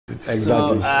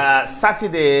Exactly. So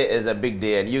Saturday is a big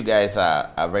day, and you guys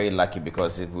are very lucky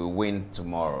because if we win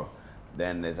tomorrow,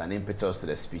 then there's an impetus to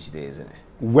the speech day, isn't it?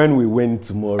 When we win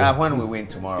tomorrow. When we win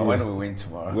tomorrow. Yeah. When we win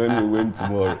tomorrow. When we win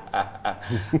tomorrow.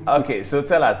 Okay, so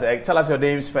tell us your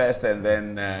names first, and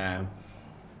then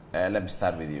let me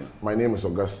start with you. My name is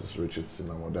Augustus Richardson.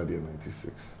 I'm Odadei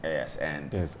 96. Yes,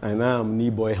 and I'm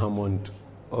Niboy Hammond,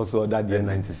 also Odadei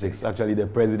 96. Actually, the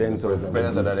president of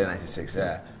Odadei 96.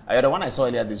 Yeah, are you the one I saw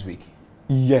earlier this week?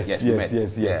 Yes.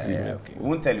 Okay. We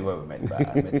won't tell you where we met, but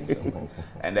I met him somewhere.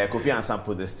 And Kofi Ansan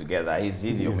put this together.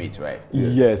 He's your mate, right?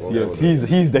 Yes.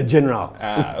 He's the general.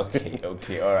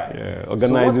 Okay, all right. Yeah,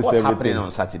 organizes what's everything. happening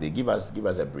on Saturday? Give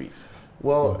us a brief.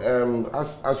 Well,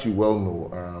 as you well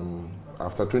know,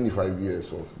 after 25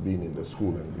 years of being in the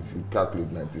school, and if you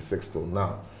calculate 96 till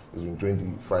now, it's been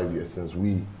 25 years since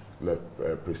we left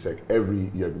Presec.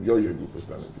 Every year, your year group has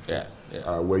done it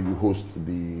before, where you host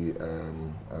the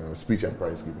speech and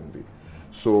prize giving day.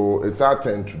 So it's our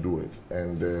turn to do it,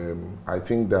 and I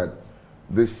think that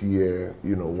this year,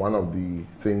 one of the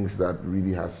things that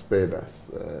really has spared us,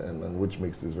 and which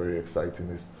makes this very exciting,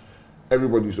 is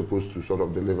everybody's supposed to sort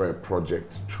of deliver a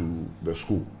project to the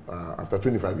school. After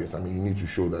 25 years, I mean, you need to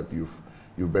show that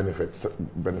you've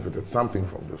benefited something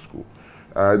from the school.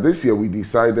 This year we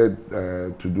decided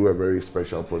to do a very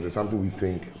special project, something we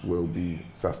think will be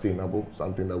sustainable,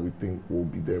 something that we think will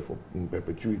be there in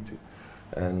perpetuity.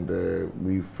 And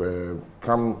we've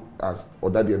come, as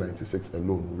Odadei 96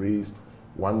 alone, raised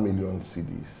 1 million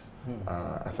cedis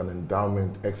as an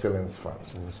endowment excellence fund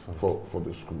for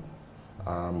the school.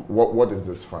 What is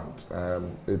this fund?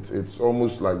 It's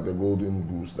almost like the golden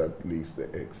goose that lays the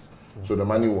eggs. So the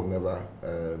money will never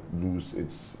lose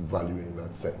its value in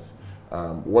that sense.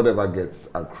 Whatever gets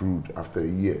accrued after a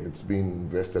year, it's being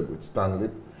invested with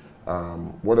Stanlip.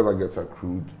 Whatever gets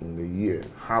accrued in the year,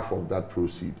 half of that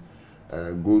proceed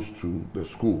goes to the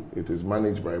school. It is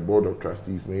managed by a board of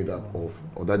trustees made up of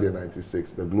Odadei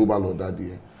 96, the global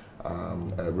Odadei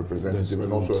representative,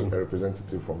 and also a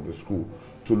representative from the school,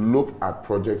 to look at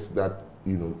projects that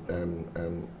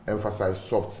emphasize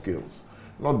soft skills.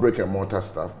 Not brick and mortar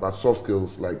stuff, but soft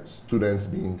skills like students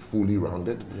being fully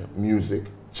rounded, music,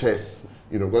 chess,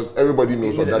 because everybody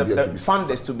knows the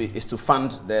fund is to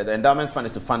fund the endowment fund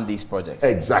is to fund these projects.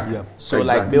 Exactly. Yeah. So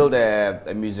like build a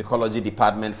musicology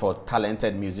department for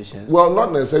talented musicians. Well,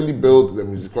 not necessarily build the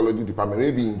musicology department.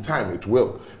 Maybe in time it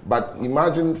will. But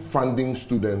imagine funding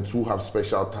students who have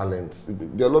special talents.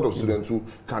 There are a lot of students who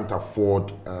can't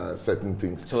afford certain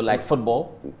things. So like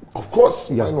football? Of course.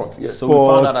 Why not? Yes. So we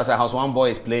found out as a House One boy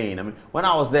is playing. I mean, when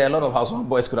I was there, a lot of House One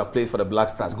boys could have played for the Black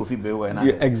Stars, Kofi Bewo and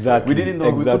others. Yeah, exactly. We didn't know,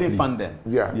 we couldn't fund them.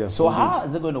 Yeah. So how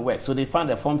is it going to work? So they found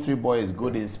a Form 3 boy is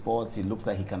good in sports. He looks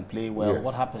like he can play well. Yes.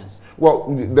 What happens? Well,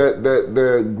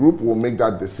 the group will make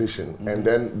that decision, and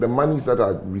then the monies that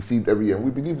are received every year,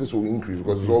 we believe this will increase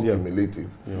because it's all cumulative.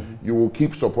 You will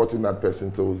keep supporting that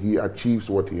person till he achieves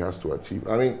what he has to achieve.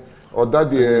 I mean,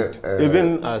 Odadei,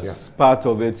 even as part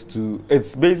of it too,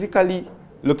 it's basically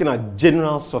looking at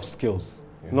general soft skills,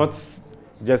 not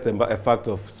just a fact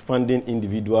of funding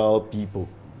individual people,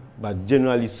 but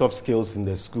generally soft skills in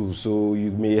the school. So you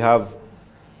may have,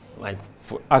 like,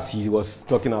 as he was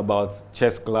talking about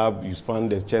chess club, you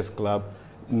fund the chess club.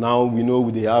 Now we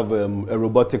know they have a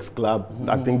robotics club.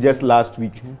 I think just last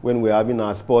week when we were having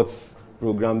our sports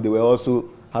program, they were also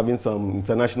having some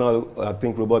international, I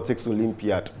think, robotics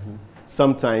Olympiad.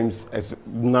 Sometimes,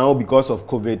 now because of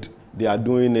COVID, they are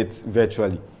doing it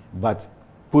virtually. But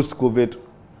post-COVID,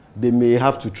 they may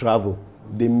have to travel.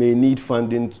 They may need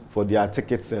funding for their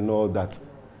tickets and all that.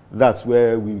 That's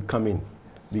where we come in.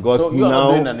 Because so you are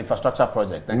not doing an infrastructure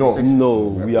project? No,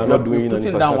 we are not doing an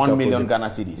infrastructure project. Putting down 1 million Ghana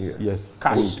cedis? Yes.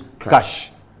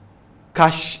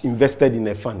 Cash invested in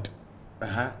a fund.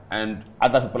 And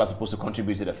other people are supposed to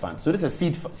contribute to the fund. So this is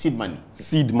seed money?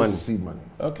 Seed money.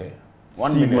 Okay.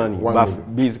 1 million.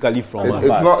 But basically from us. It's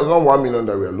not 1 million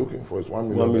that we are looking for. It's 1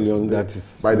 million. 1 million that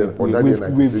is by the we've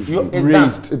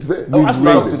raised. It's there. We've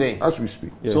raised today as we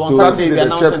speak. Yes. So on Saturday we are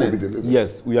announcing it.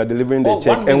 Yes, we are delivering the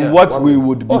check. And what we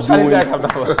would be doing. Charlie, you guys have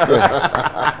that.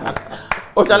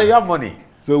 Charlie, you have money.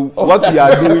 So what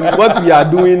we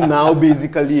are doing now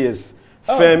basically is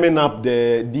firming up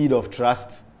the deed of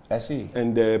trust. I see.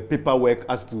 And the paperwork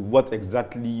as to what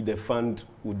exactly the fund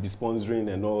would be sponsoring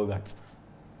and all that.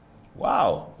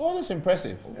 Wow, that's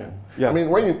impressive. I mean,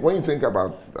 when you think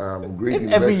about great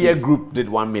if every year group did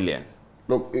 1 million.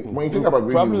 Look, when you think about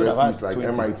great universities like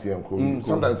MIT and co,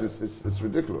 sometimes it's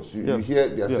ridiculous. You hear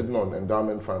they are sitting on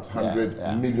endowment funds,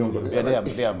 $100 million.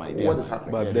 They are my idea. What is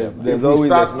happening? But there's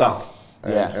always a start.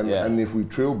 And if we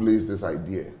trailblaze this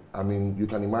idea, I mean, you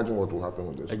can imagine what will happen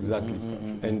with this. Exactly.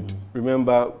 And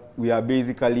remember, we are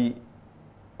basically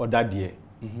Odadei.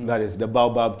 That is the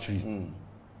baobab tree.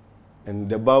 And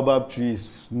the baobab tree is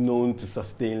known to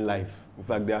sustain life. In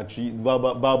fact, there are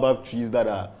baobab trees that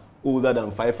are older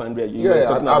than 500 years.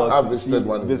 Yeah, I've visited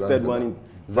one. Visited one in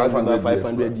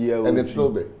 500 years old. And it's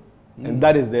still there. And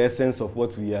that is the essence of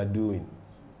what we are doing.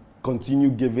 Continue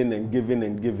giving and giving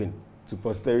and giving to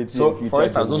posterity. So, and future for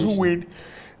instance, those who generations. win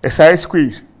a science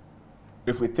quiz,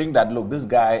 if we think that, look, this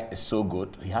guy is so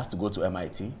good, he has to go to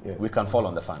MIT, we can fall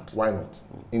on the fund. Why not?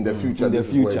 In the future, In the this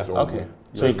is where future. it's all Okay. going.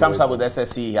 So he comes up with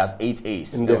SSC, he has 8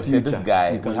 A's. In They the will say, this future, guy,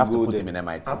 you we can have to go put there. him in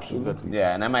MIT. Absolutely.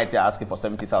 Yeah, and MIT are asking for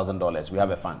 $70,000. We have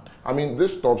a fund. I mean,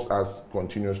 this stops us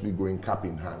continuously going cap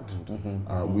in hand.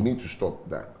 We need to stop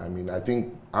that. I mean, I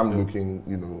think I'm looking,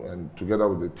 you know, and together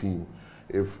with the team,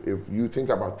 if you think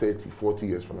about 30, 40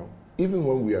 years from now, even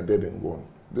when we are dead and gone,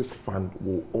 this fund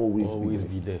will always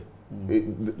be there.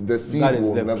 The seed That is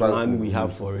will the never plan we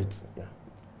have for it. Yeah.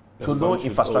 So no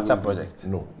infrastructure project?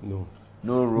 No.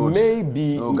 No roads?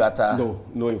 Maybe no gutter?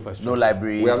 No infrastructure. No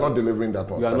library? We are not delivering that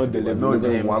on We are not Saturday. delivering. We're No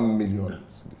delivering gym. 1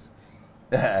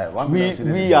 million. 1 million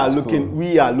citizens we in are school. looking.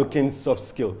 We are looking soft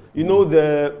skill. You know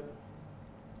the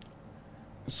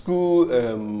school,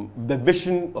 the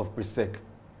vision of Presec.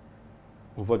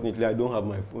 Unfortunately, I don't have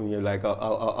my phone here. Like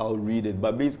I'll read it.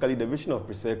 But basically, the vision of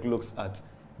Presec looks at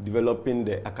developing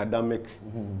the academic,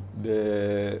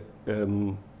 the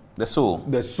soul.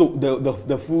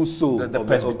 the full soul, The of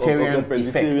Presbyterian of the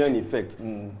Presbyterian effect.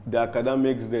 The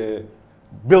academics,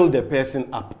 build the person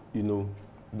up. You know,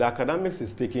 the academics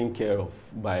is taken care of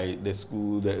by the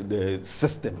school, the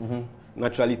system.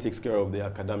 Naturally takes care of the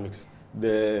academics.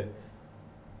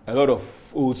 A lot of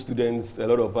old students, a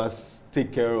lot of us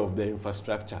take care of the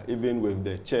infrastructure, even with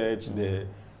the church, the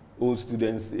old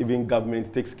students, even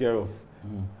government takes care of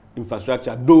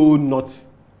infrastructure, though not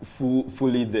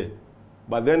fully there.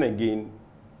 But then again,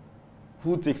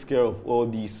 who takes care of all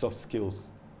these soft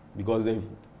skills? Because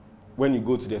when you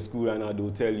go to the school right now,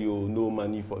 they'll tell you, oh, no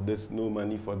money for this, no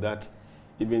money for that.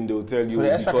 Even they'll tell you, So the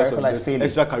extracurricular is fading.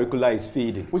 Extracurricular is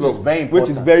fading. Which is very important. Which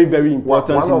is very, very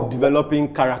important One in of-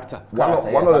 developing character. One of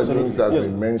the absolutely. things that's Yes.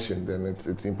 been mentioned, and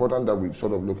it's important that we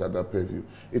sort of look at that purview.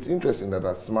 It's interesting that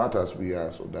as smart as we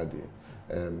are, so that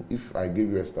if I give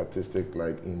you a statistic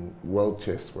like in world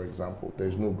chess, for example, there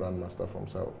is no grandmaster from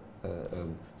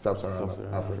Sub-Saharan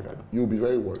Africa. You'll be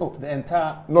very worried. Oh, the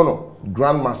entire... No,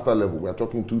 grandmaster level. We are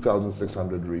talking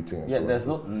 2,600 rating. Yeah, there's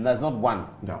not one.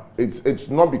 No, it's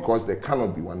not because there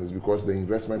cannot be one. It's because the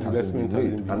investment hasn't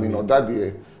been made. I mean,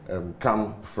 Odadei,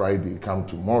 come Friday, come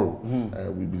tomorrow,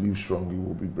 we believe strongly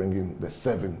we'll be bringing the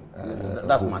 7.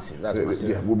 That's massive. That's massive.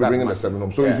 Yeah, we'll be That's bringing massive. the 7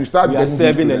 home. So if you start We are getting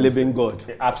serving these a living God.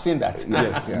 I've seen that.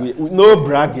 Yes. Yeah. No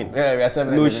bragging. Yeah, we are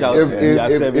serving No a living shouting. God. We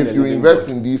are serving if a you living invest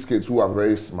God. in these kids who are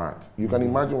very smart, you can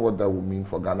imagine what that would mean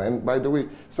for Ghana. And by the way,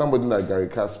 somebody like Gary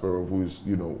Kasparov, who is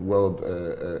world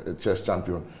chess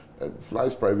champion,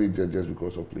 flies private jet just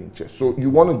because of playing chess. So you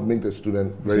want to make the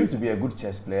student You very. seem to be a good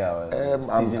chess player,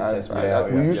 seasoned chess player.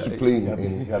 We used to play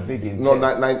in. You are big in No,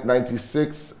 chess.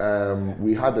 96.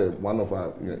 We had one of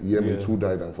our year mates who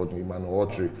died, unfortunately,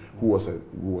 Adom-Otchere, who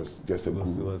was just a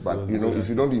guru. But if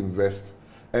you don't invest,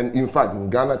 and in fact, in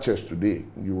Ghana chess today,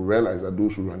 you will realize that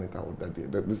those who run it out that day,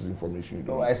 that this is information you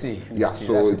don't. Oh, I see. Yeah, I see.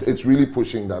 so it's really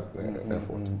pushing that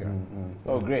effort.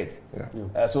 Oh, great.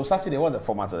 Yeah. So Saturday, what's the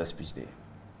format of the speech day?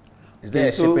 Is there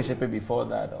a shepe before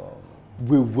that, or?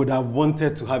 We would have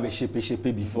wanted to have a shepe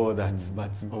before that, but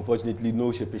unfortunately,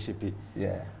 no shepe.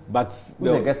 Yeah. But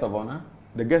Who's the guest of honor?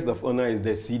 The guest of honor is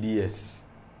the CDS.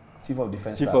 Chief of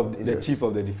Defense Chief Staff. of Chief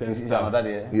of the Defense He's Staff. another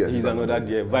day. Yes, He's another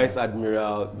day. Vice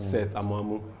Admiral Seth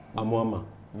Amuama.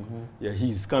 Yeah,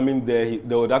 he's coming there.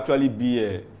 There would actually be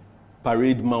a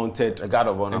parade mounted. A guard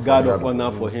of honor. A guard of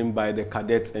honor for him by the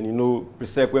cadets. And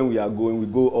Presec, when we are going, we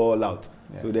go all out.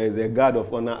 Yeah. So there is a guard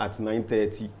of honor at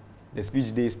 9:30. The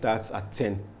speech day starts at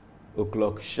 10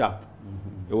 o'clock sharp.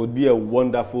 It would be a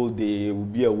wonderful day. It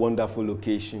would be a wonderful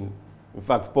location. In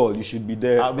fact, Paul, you should be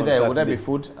there. I'll be there. Will there be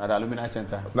food at the Alumni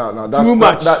Center? No, Too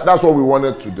much. That's what we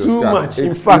wanted to discuss. Too much.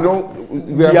 In If, fact,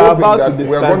 we are about that to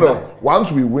discuss we're gonna, that.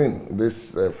 once we win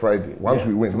this Friday, once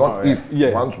we win, tomorrow, not if,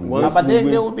 yeah. once we Once win. But they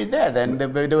win. will be there then. They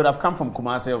would have come from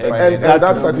Kumasi on Friday. And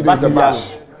that Saturday is a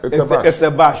bash. It's a bash. It's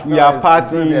a bash. We No, are it's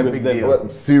gonna be a partying big with them. deal. Well,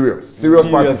 serious party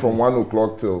Seriously. from 1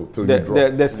 o'clock till you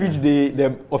drop. The speech day,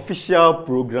 the official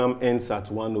program ends at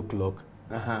 1 o'clock.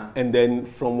 And then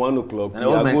from 1 o'clock, And we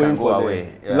old are men going can go for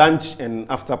away. the Yeah. lunch and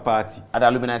after party At the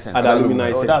Alumni Center. at the Alumni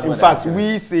Oh, Center. that's In what fact, they're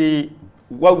we say,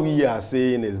 what we are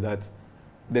saying is that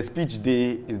the speech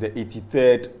day is the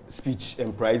 83rd speech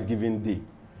and prize giving day.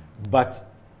 But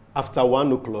after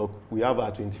 1 o'clock, we have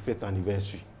our 25th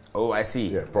anniversary. Oh, I see.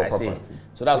 Yeah, proper I see. party.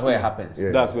 So that's where it happens.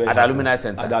 Yeah. That's where At the Alumni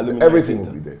Center. At the Alumni Everything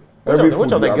Center. will be there.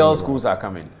 Which of the girls' schools are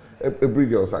coming? Every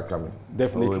girls are coming.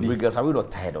 Definitely. Oh, big girls. Are we not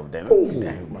tired of them?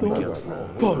 Big girls.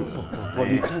 Paul,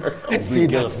 you can't. Let's say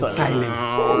that in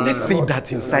silence. Let's say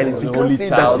that in silence. We can't say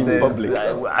that in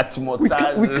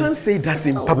public. We can't say that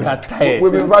in public. We are tired.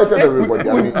 We've invited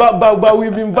everybody. But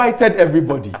we've invited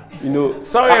everybody. You know.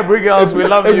 Sorry, Ebri girls, we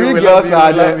love you.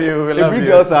 Ebri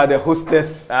girls are the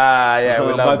hostess. Yeah,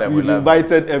 we love them. We've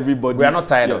invited everybody. We are not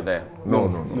tired of them. No.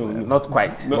 Not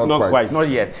quite. Not quite. Not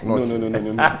yet. No.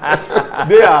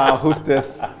 They are our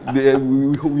hostess.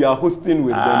 We are hosting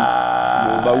with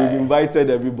them. But we've invited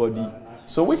everybody.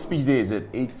 So which speech day is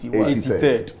it?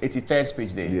 83rd. 83rd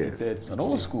speech day. Yeah. It's an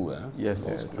old school, huh? Yes.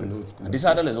 An old school. This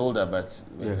adult is older, but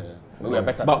we are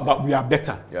better. But we are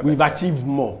better. We've achieved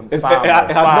more. It Far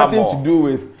has nothing more. to do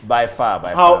with by far.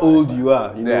 how old you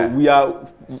are. You know, Yeah. we are.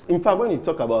 In fact, when you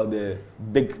talk about the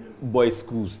big boy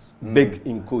schools, big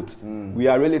in quotes, we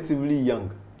are relatively young.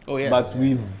 Oh yes. But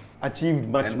we've achieved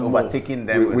much and more. overtaking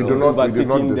them. We do not overtaking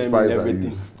them in despise our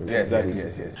everything. youth.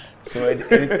 Yes. So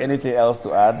anything else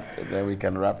to add? Then we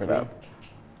can wrap it up.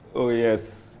 Oh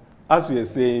yes. As we are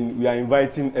saying, we are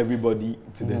inviting everybody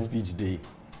to the speech day.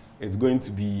 It's going to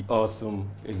be awesome.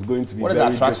 It's going to be. What is the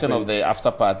very attraction different. of the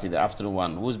after party, the afternoon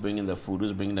one? Who's bringing the food?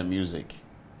 Who's bringing the music?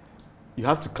 You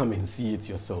have to come and see it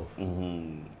yourself.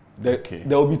 Okay.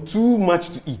 There will be too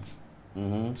much to eat,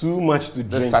 too much to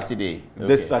drink. This Saturday.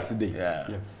 This Saturday.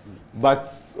 Yeah.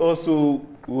 But also,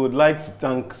 we would like to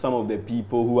thank some of the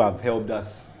people who have helped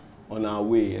us on our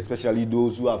way, especially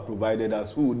those who have provided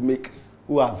us, who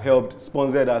have helped,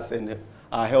 sponsored us, and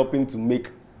are helping to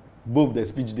make both the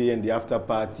speech day and the after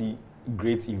party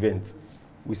great events.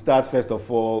 We start first of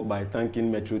all by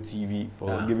thanking Metro TV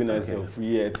for giving us a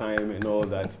free airtime and all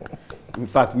that. In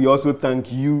fact, we also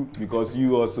thank you because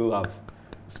you also have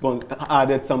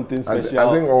added something special.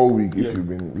 I think all week, if you've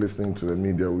been listening to the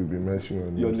media, we've been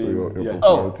mentioning your name. your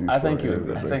Oh, I thank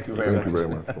you. Thank you very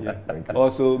much. Thank you.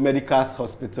 Also, Medicas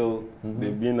Hospital,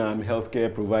 they've been a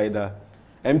healthcare provider.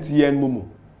 MTN Momo.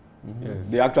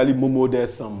 They actually momoed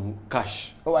us some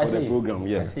cash for the program.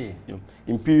 I see.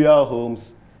 Imperial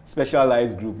Homes,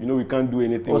 Specialized Group. You know, we can't do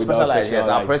anything without Specialized. Yes,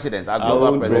 our president, our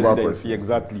global president.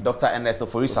 Exactly. Dr. Ernesto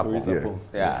Forisapo. Yes.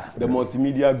 Yeah. The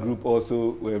multimedia group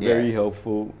also were very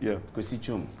helpful. Yeah. Kwesi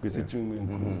Chum.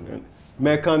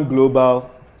 Mercan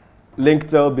Global,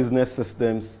 Linktel Business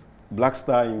Systems,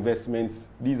 Blackstar Investments.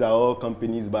 These are all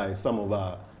companies by some of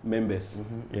our members.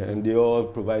 And they all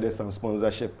provided some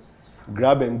sponsorship.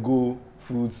 Grab and Go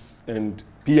Foods and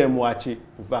PM Wache.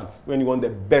 In fact, when you want the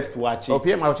best wache. Oh,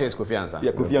 PM Wache is Kofi Ansah.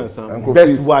 Yeah, Kofi Ansah. And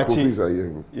Best Kofi's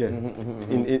wache. Yeah.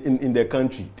 In the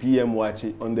country, PM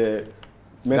Wache on the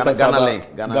Ghana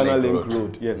Link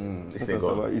Road. Yeah.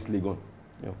 East Legon.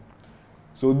 Yeah.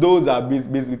 So those are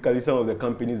basically some of the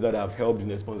companies that have helped in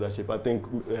the sponsorship. I think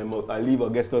I leave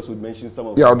Augustus would mention some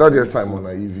of. Yeah, Odadei Simon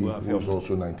Naivi, who's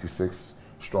also 96,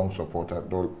 strong supporter.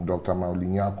 Dr.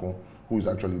 Maulinyako, who is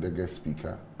actually the guest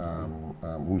speaker,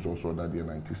 who's also Odadei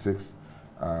 96.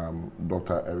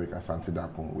 Dr. Eric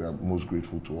Asante-Dakum, we are most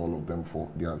grateful to all of them for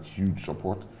their huge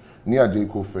support. Nia J.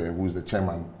 Kofe, who is the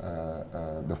chairman,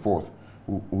 the fourth,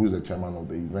 who is the chairman of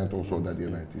the event, also Odadei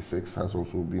 96, has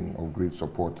also been of great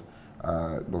support.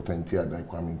 Dr. Ntiadai,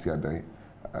 Kwame Ntiadai.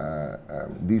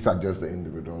 These are just the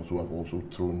individuals who have also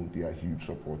thrown their huge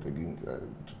support against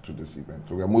to this event.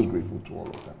 So we are most grateful to all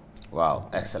of them. Wow,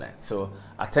 excellent. So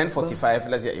at 10:45,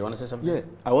 let's hear. You want to say something? Yeah,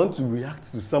 I want to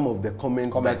react to some of the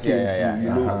comments.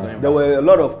 Yeah. There were a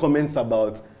lot of comments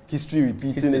about history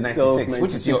repeating itself.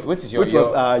 96, which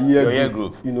was our year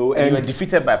group. You know, and you were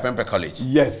defeated by Prempeh College.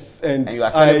 Yes, and you are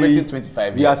celebrating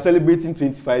 25 years. We are celebrating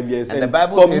 25 years. And the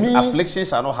Bible says affliction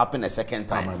shall not happen a second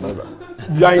time.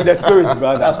 You are in the spirit,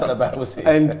 brother. That's what the Bible says.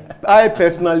 And I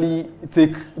personally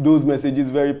take those messages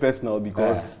very personal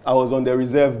because I was on the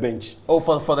reserve bench. Oh,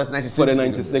 for the 96. For the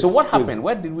 96. So what happened?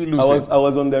 Where did we lose? I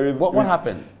was on the What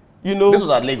happened? You know, this was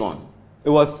at Legon. It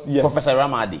was Professor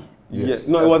Ramadi. Yes.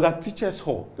 No, it was at Teachers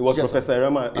Hall. It was Professor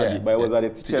Ramadi, but it was at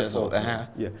the Teachers Hall.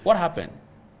 Yeah. What happened?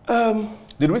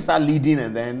 Did we start leading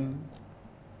and then?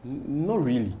 Not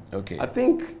really. Okay. I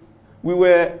think we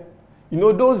were,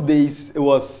 those days it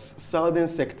was Southern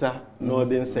Sector,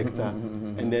 Northern Sector,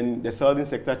 and then the Southern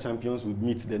Sector champions would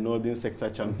meet the Northern Sector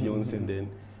champions, and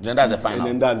then that's the final.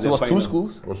 And then so it was final. 2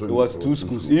 schools? It was 2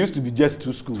 schools. It used to be just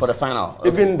 2 schools. For the final? Okay.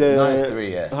 Even the, no, it's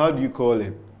 3, yeah. How do you call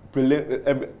it?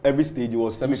 Every stage it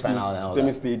was semi-final and all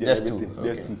semi-stage that. and everything.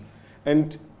 Just 2.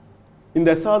 And in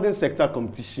the Southern Sector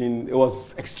competition, it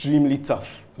was extremely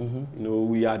tough.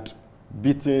 We had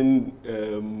beating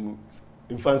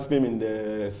Infanspim in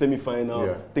the semi-final.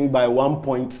 Yeah. I think by 1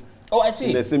 point. Oh, I see.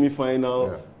 In the semi-final,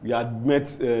 Yeah. we had met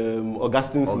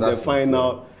Augustins in the Augustins,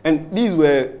 final, and these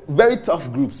were very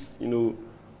tough groups. You know,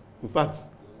 in fact,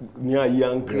 Nia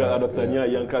Yankra, Dr. Nia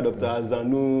Yankra, Dr.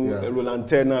 Azanu, Roland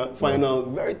Turner final,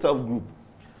 very tough group.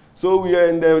 So we are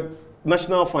in the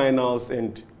national finals,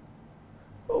 and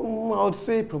I would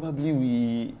say probably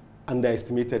we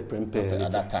underestimated Prempeh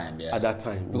at that time, yeah. At that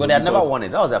time, because they had never won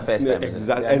it. That was their first time.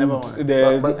 Exactly. They had never And won it.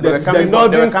 the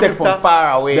northern sector from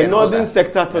far away. The northern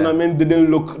sector tournament didn't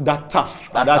look that tough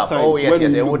at that time. Oh yes, when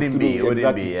yes, we it looked wouldn't be. It through,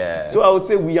 wouldn't be. Yeah. So I would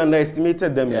say we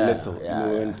underestimated them a little. Yeah,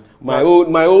 you know, and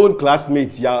my own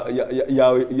classmates,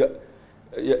 Edu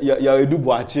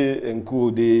Boache and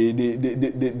co,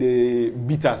 they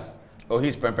beat us. Oh,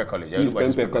 he's Prempeh College. He's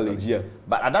Prempeh College, yeah.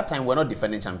 But at that time, we're not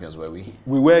defending champions, were we?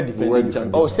 We were defending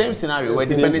champions. Oh, same scenario. We're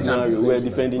defending champions.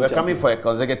 We're coming for a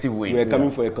consecutive win. We're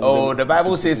coming for a consecutive. Oh, the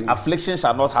Bible says affliction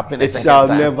shall not happen a second time. It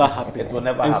shall never happen. It will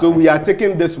never happen. And so we are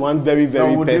taking this one very,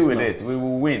 very personal. personal. We'll deal with it. We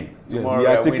will win tomorrow. Yeah,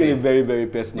 we are taking it very, very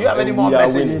personal. Do you have any more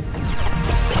messages?